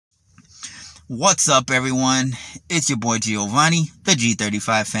What's up, everyone? It's your boy Giovanni, the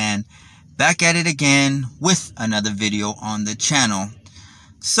G35 fan, back at it again with another video on the channel.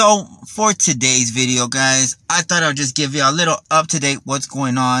 So for today's video, guys, I thought I'd just give you a little up-to-date what's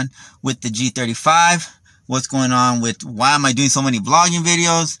going on with the G35, what's going on with why am I doing so many vlogging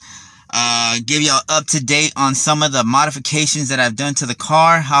videos, give you up-to-date on some of the modifications that I've done to the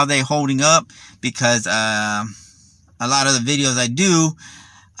car, how they holding up, because a lot of the videos I do,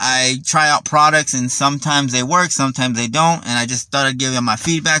 I try out products and sometimes they work, sometimes they don't, and I just thought I'd give you my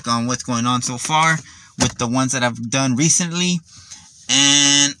feedback on what's going on so far with the ones that I've done recently.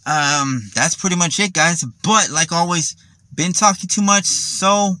 And that's pretty much it, guys. But like always, been talking too much,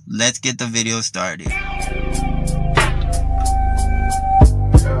 so let's get the video started.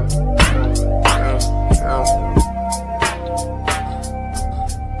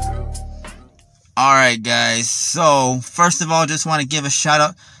 Alright, guys, so first of all, just want to give a shout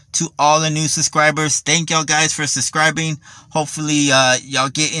out to all the new subscribers. Thank y'all guys for subscribing. Hopefully y'all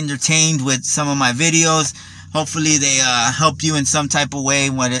get entertained with some of my videos. Hopefully they help you in some type of way,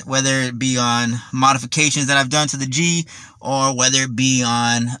 whether it be on modifications that I've done to the G, or whether it be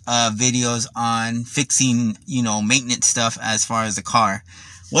on videos on fixing, you know, maintenance stuff as far as the car.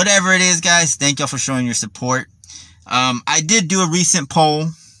 Whatever it is, guys, thank y'all for showing your support. I did do a recent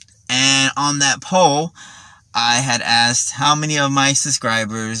poll, and on that poll, I had asked how many of my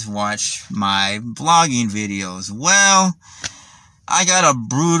subscribers watch my vlogging videos. Well, I got a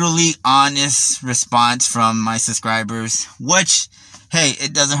brutally honest response from my subscribers, which, hey,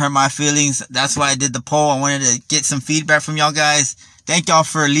 it doesn't hurt my feelings. That's why I did the poll. I wanted to get some feedback from y'all guys. Thank y'all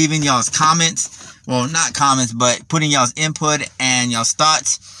for leaving y'all's comments. Well, not comments, but putting y'all's input and y'all's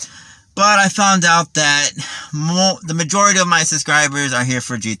thoughts. But I found out that the majority of my subscribers are here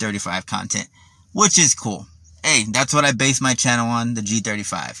for G35 content, which is cool. Hey, that's what I base my channel on, the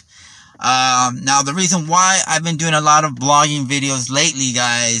G35. Now, the reason why I've been doing a lot of blogging videos lately,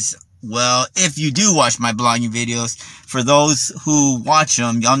 guys, well, if you do watch my blogging videos, for those who watch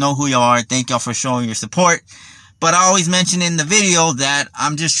them, y'all know who you are. Thank y'all for showing your support. But I always mention in the video that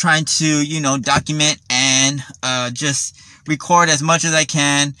I'm just trying to, you know, document and just record as much as I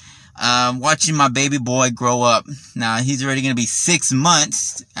can. Watching my baby boy grow up. Now, he's already going to be 6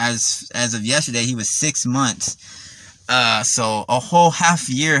 months. As of yesterday, he was 6 months. So a whole half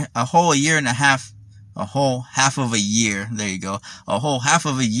year, a whole year and a half, a whole half of a year. There you go. A whole half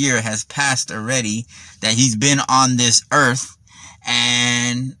of a year has passed already that he's been on this earth,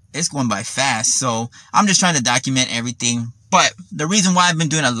 and it's going by fast. So I'm just trying to document everything. But the reason why I've been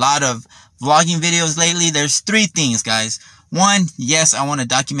doing a lot of vlogging videos lately, there's 3 things, guys. One, yes, I want to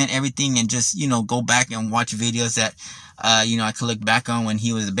document everything and just, you know, go back and watch videos that, you know, I could look back on when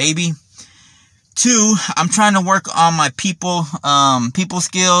he was a baby. 2, I'm trying to work on my people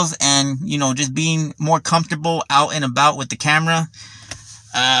skills and, you know, just being more comfortable out and about with the camera.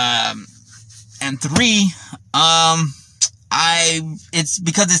 And 3, it's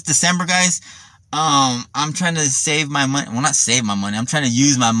because it's December, guys. I'm trying to save my money. Well, not save my money. I'm trying to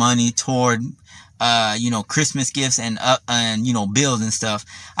use my money toward, you know, Christmas gifts and you know, bills and stuff.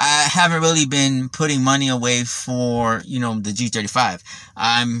 I haven't really been putting money away for, you know, the G35.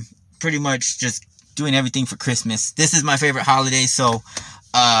 I'm pretty much just doing everything for Christmas. This is my favorite holiday, so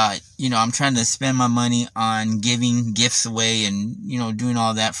you know, I'm trying to spend my money on giving gifts away and, you know, doing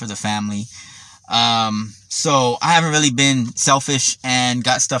all that for the family. So I haven't really been selfish and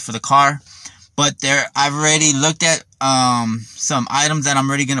got stuff for the car. But I've already looked at some items that I'm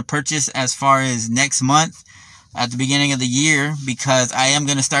already going to purchase as far as next month at the beginning of the year, because I am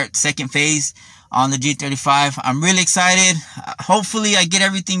going to start second phase on the G35. I'm really excited. Hopefully I get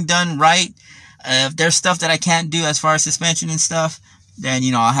everything done right. If there's stuff that I can't do as far as suspension and stuff, then,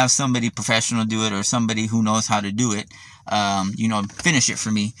 you know, I'll have somebody professional do it, or somebody who knows how to do it, you know, finish it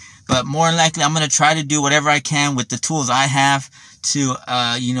for me. But more than likely, I'm going to try to do whatever I can with the tools I have to,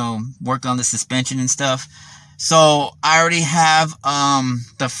 you know, work on the suspension and stuff. So I already have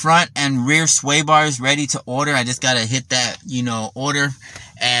the front and rear sway bars ready to order. I just got to hit that, you know, order,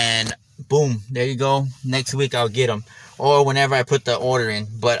 and boom, there you go. Next week I'll get them, or whenever I put the order in.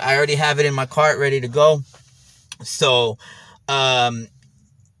 But I already have it in my cart ready to go. So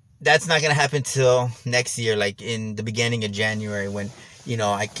that's not going to happen till next year, like in the beginning of January, when, you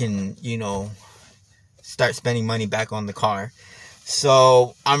know, I can, you know, start spending money back on the car.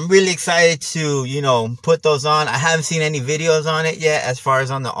 So I'm really excited to, you know, put those on. I haven't seen any videos on it yet as far as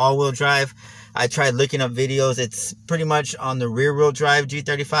on the all-wheel drive. I tried looking up videos. It's pretty much on the rear-wheel drive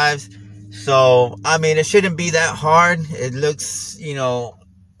G35s. So, I mean, it shouldn't be that hard. It looks, you know,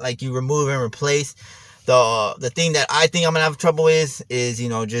 like you remove and replace. The thing that I think I'm gonna have trouble with is, you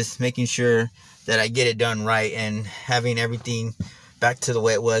know, just making sure that I get it done right and having everything back to the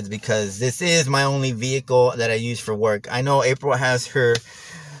way it was, because this is my only vehicle that I use for work. I know April has her,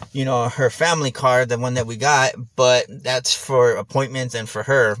 you know, her family car, the one that we got, but that's for appointments and for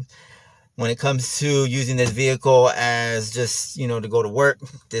her. When it comes to using this vehicle as just, you know, to go to work,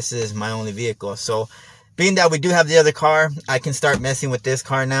 this is my only vehicle. So being that we do have the other car, I can start messing with this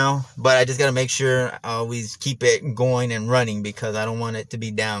car now, but I just got to make sure I always keep it going and running, because I don't want it to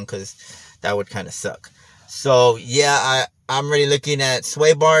be down, because that would kind of suck. So yeah, I'm really looking at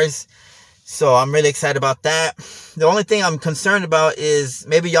sway bars. So I'm really excited about that. The only thing I'm concerned about is,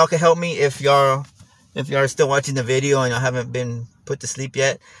 maybe y'all can help me if y'all are still watching the video and y'all haven't been put to sleep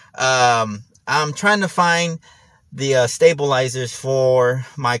yet. I'm trying to find the stabilizers for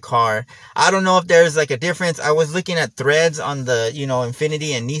my car. I don't know if there's like a difference. I was looking at threads on the, you know,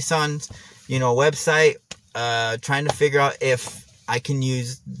 Infiniti and Nissan's, you know, website, trying to figure out if I can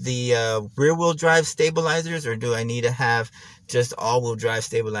use the rear wheel drive stabilizers, or do I need to have just all wheel drive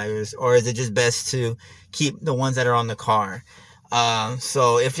stabilizers, or is it just best to keep the ones that are on the car?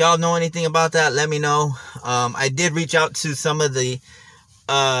 So if y'all know anything about that, let me know. I did reach out to some of the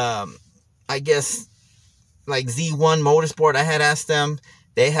I guess like Z1 Motorsport. I had asked them,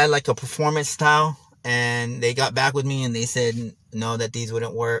 they had like a performance style, and they got back with me and they said no, that these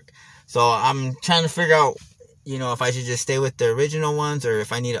wouldn't work. So I'm trying to figure out, you know, if I should just stay with the original ones or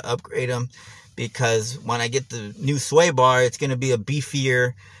if I need to upgrade them, because when I get the new sway bar, it's going to be a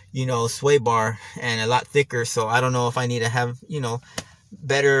beefier, you know, sway bar and a lot thicker. So I don't know if I need to have, you know,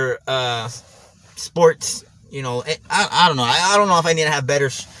 better sports, you know, I don't know. I don't know if I need to have better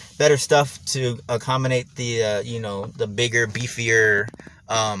stuff to accommodate the you know, the bigger, beefier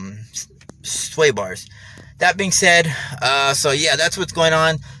sway bars. That being said, so yeah, that's what's going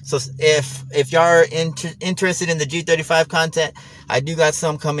on. So if y'all are interested in the G35 content, I do got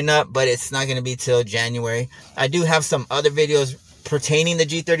some coming up, but it's not going to be till January. I do have some other videos pertaining to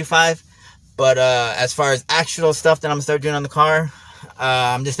G35, but as far as actual stuff that I'm going to start doing on the car,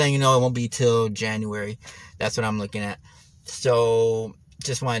 I'm just letting you know it won't be till January. That's what I'm looking at. So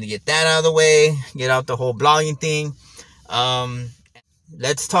just wanted to get that out of the way, get out the whole blogging thing.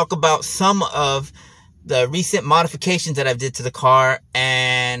 Let's talk about some of the recent modifications that I've did to the car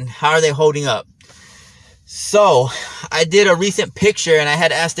and how are they holding up. So I did a recent picture and I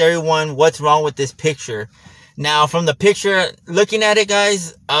had asked everyone what's wrong with this picture. Now from the picture, looking at it,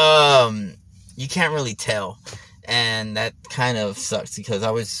 guys, you can't really tell, and that kind of sucks, because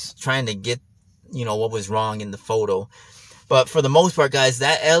I was trying to get, you know, what was wrong in the photo. But for the most part, guys,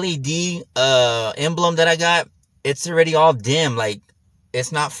 that LED emblem that I got, it's already all dim. Like,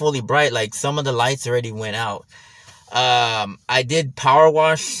 it's not fully bright. Like, some of the lights already went out. I did power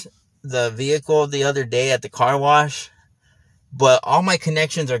wash the vehicle the other day at the car wash, but all my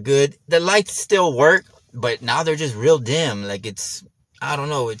connections are good. The lights still work, but now they're just real dim. Like, it's, I don't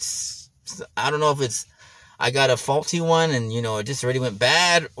know. I don't know if it's, I got a faulty one and, you know, it just already went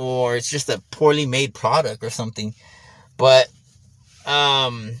bad, or it's just a poorly made product or something. But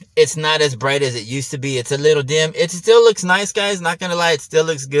it's not as bright as it used to be. It's a little dim. It still looks nice, guys, not gonna lie, it still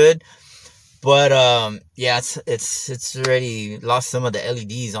looks good. But yeah, it's already lost some of the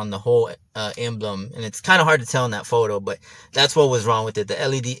LEDs on the whole emblem, and it's kind of hard to tell in that photo, but that's what was wrong with it. The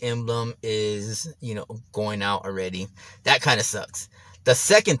LED emblem is, you know, going out already. That kind of sucks. The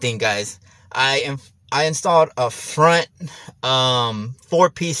second thing, guys, I installed a front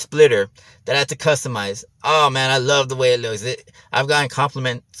 4-piece splitter that I had to customize. Oh man, I love the way it looks. I've gotten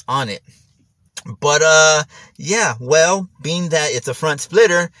compliments on it. But yeah, well, being that it's a front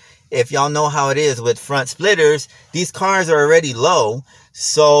splitter, if y'all know how it is with front splitters, these cars are already low.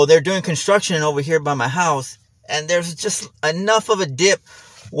 So they're doing construction over here by my house, and there's just enough of a dip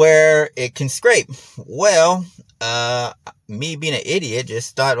where it can scrape. Well, me being an idiot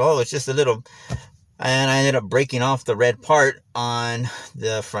just thought, oh, it's just a little, and I ended up breaking off the red part on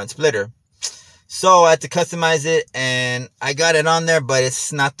the front splitter. So I had to customize it, and I got it on there, but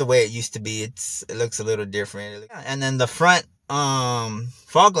it's not the way it used to be. It looks a little different. And then the front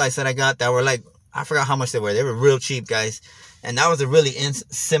fog lights that I got that were like, I forgot how much they were. They were real cheap, guys. And that was a really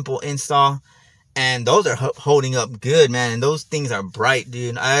simple install. And those are holding up good, man. And those things are bright,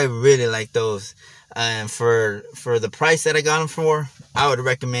 dude. I really like those. And for the price that I got them for, I would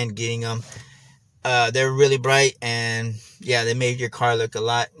recommend getting them. They're really bright, and yeah, they made your car look a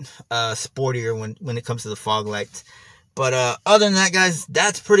lot sportier when it comes to the fog lights. But other than that, guys,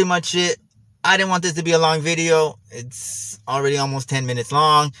 that's pretty much it. I didn't want this to be a long video. It's already almost 10 minutes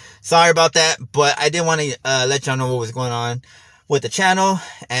long. Sorry about that, but I did want to let y'all know what was going on with the channel,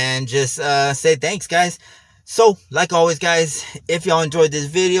 and just say thanks, guys. So, like always, guys, if y'all enjoyed this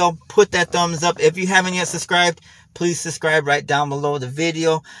video, put that thumbs up. If you haven't yet subscribed, please subscribe right down below the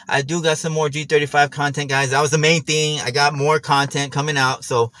video. I do got some more G35 content, guys. That was the main thing. I got more content coming out,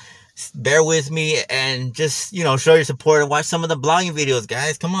 so bear with me and just, you know, show your support and watch some of the blogging videos,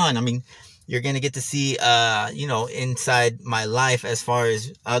 guys. Come on. I mean, you're going to get to see, you know, inside my life as far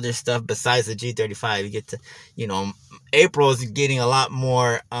as other stuff besides the G35. You get to, you know, April's getting a lot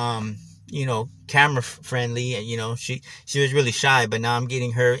more, you know, camera friendly, and you know, she was really shy, but now I'm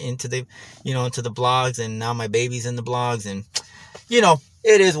getting her into the, you know, into the blogs, and now my baby's in the blogs, and you know,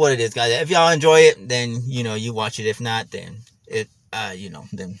 it is what it is, guys. If y'all enjoy it, then you know, you watch it. If not, then it you know,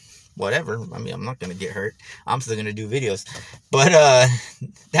 then whatever. I mean, I'm not gonna get hurt. I'm still gonna do videos. But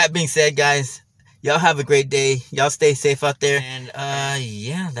that being said, guys, y'all have a great day. Y'all stay safe out there, and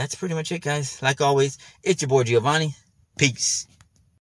yeah, that's pretty much it, guys. Like always, it's your boy Giovanni. Peace.